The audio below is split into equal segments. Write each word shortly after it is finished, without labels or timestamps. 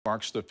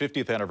Marks the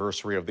 50th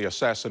anniversary of the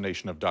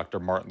assassination of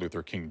Dr. Martin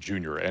Luther King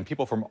Jr., and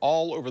people from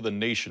all over the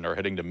nation are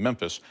heading to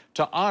Memphis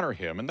to honor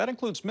him, and that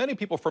includes many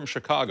people from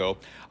Chicago.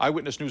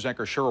 Eyewitness News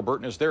anchor Cheryl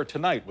Burton is there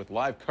tonight with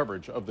live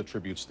coverage of the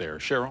tributes there.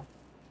 Cheryl?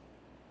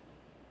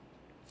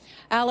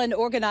 Alan,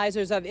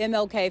 organizers of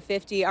MLK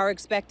 50 are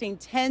expecting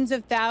tens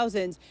of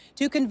thousands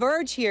to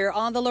converge here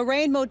on the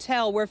Lorraine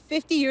Motel, where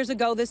 50 years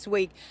ago this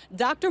week,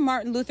 Dr.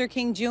 Martin Luther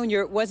King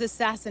Jr. was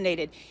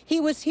assassinated. He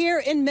was here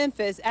in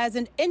Memphis as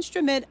an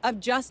instrument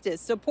of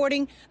justice,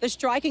 supporting the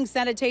striking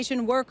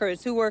sanitation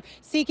workers who were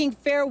seeking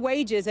fair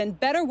wages and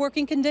better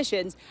working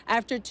conditions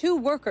after 2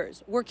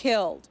 workers were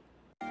killed.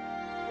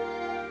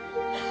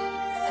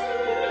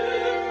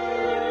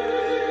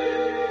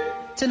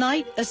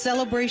 Tonight, a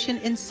celebration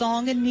in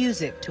song and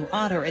music to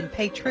honor and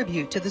pay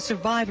tribute to the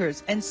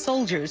survivors and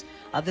soldiers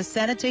of the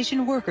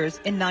sanitation workers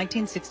in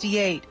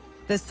 1968.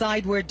 The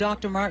site where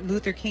Dr. Martin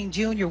Luther King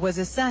Jr. was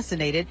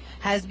assassinated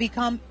has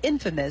become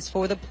infamous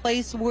for the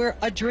place where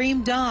a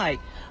dream died,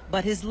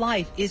 but his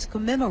life is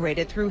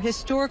commemorated through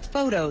historic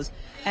photos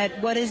at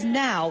what is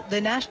now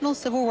the National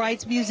Civil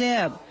Rights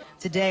Museum.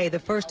 Today, the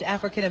first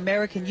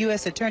African-American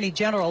U.S. Attorney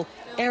General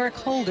Eric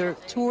Holder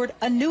toured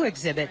a new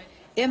exhibit,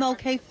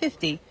 MLK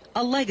 50,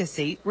 A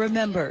Legacy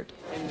Remembered.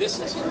 And this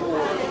is for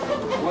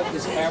what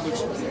this average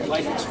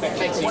life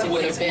expectancy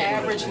would have been.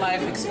 Average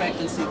life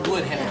expectancy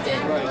would have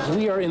been. Right.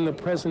 We are in the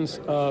presence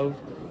of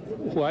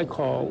who I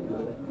call,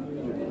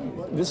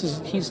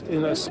 he's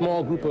in a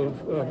small group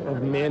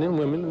of men and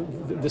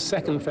women, the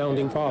second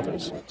founding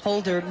fathers.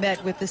 Holder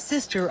met with the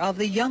sister of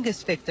the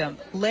youngest victim,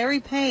 Larry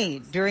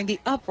Payne, during the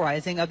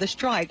uprising of the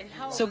strike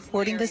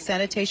supporting the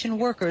sanitation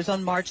workers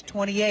on March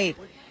 28th.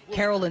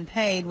 Carolyn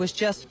Payne was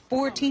just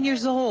 14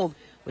 years old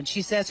when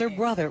she says her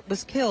brother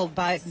was killed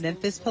by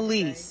Memphis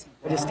police.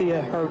 It still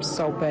hurts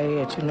so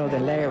bad, you know,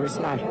 that Larry's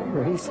not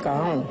here. He's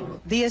gone.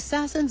 The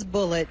assassin's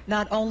bullet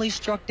not only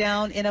struck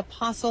down an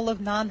apostle of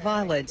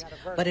nonviolence,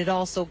 but it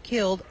also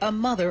killed a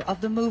mother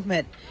of the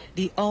movement.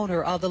 The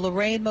owner of the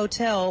Lorraine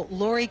Motel,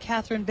 Lori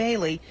Catherine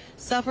Bailey,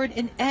 suffered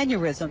an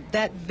aneurysm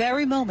that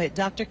very moment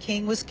Dr.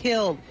 King was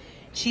killed.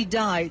 She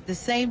died the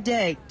same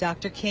day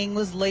Dr. King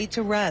was laid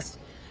to rest.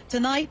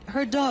 Tonight,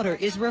 her daughter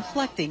is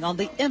reflecting on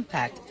the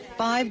impact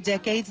 5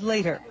 decades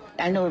later.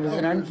 I know it was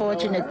an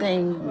unfortunate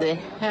thing that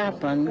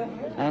happened.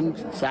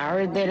 I'm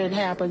sorry that it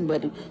happened,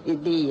 but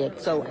it did.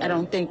 So I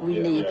don't think we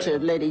need to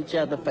let each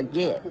other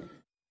forget.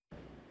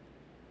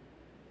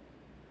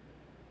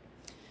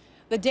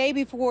 The day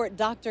before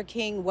Dr.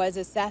 King was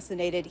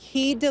assassinated,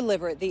 he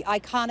delivered the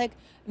iconic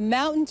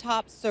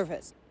mountaintop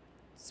service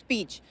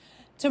speech.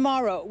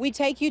 Tomorrow, we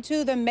take you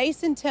to the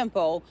Mason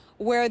Temple,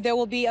 where there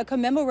will be a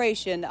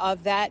commemoration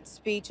of that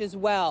speech as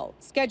well.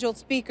 Scheduled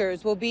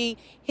speakers will be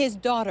his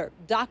daughter,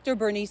 Dr.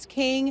 Bernice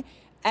King,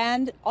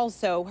 and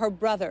also her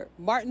brother,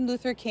 Martin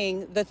Luther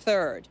King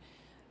III.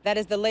 That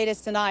is the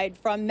latest tonight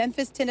from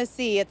Memphis,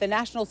 Tennessee at the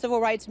National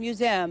Civil Rights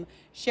Museum.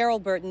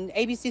 Cheryl Burton,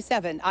 ABC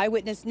 7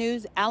 Eyewitness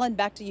News. Alan,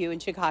 back to you in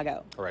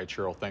Chicago. All right,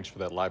 Cheryl, thanks for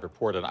that live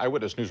report. And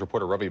Eyewitness News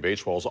reporter Ravi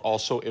Bateswell is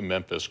also in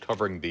Memphis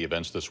covering the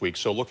events this week.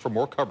 So look for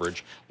more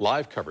coverage,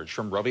 live coverage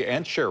from Ravi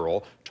and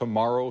Cheryl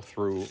tomorrow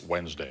through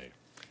Wednesday.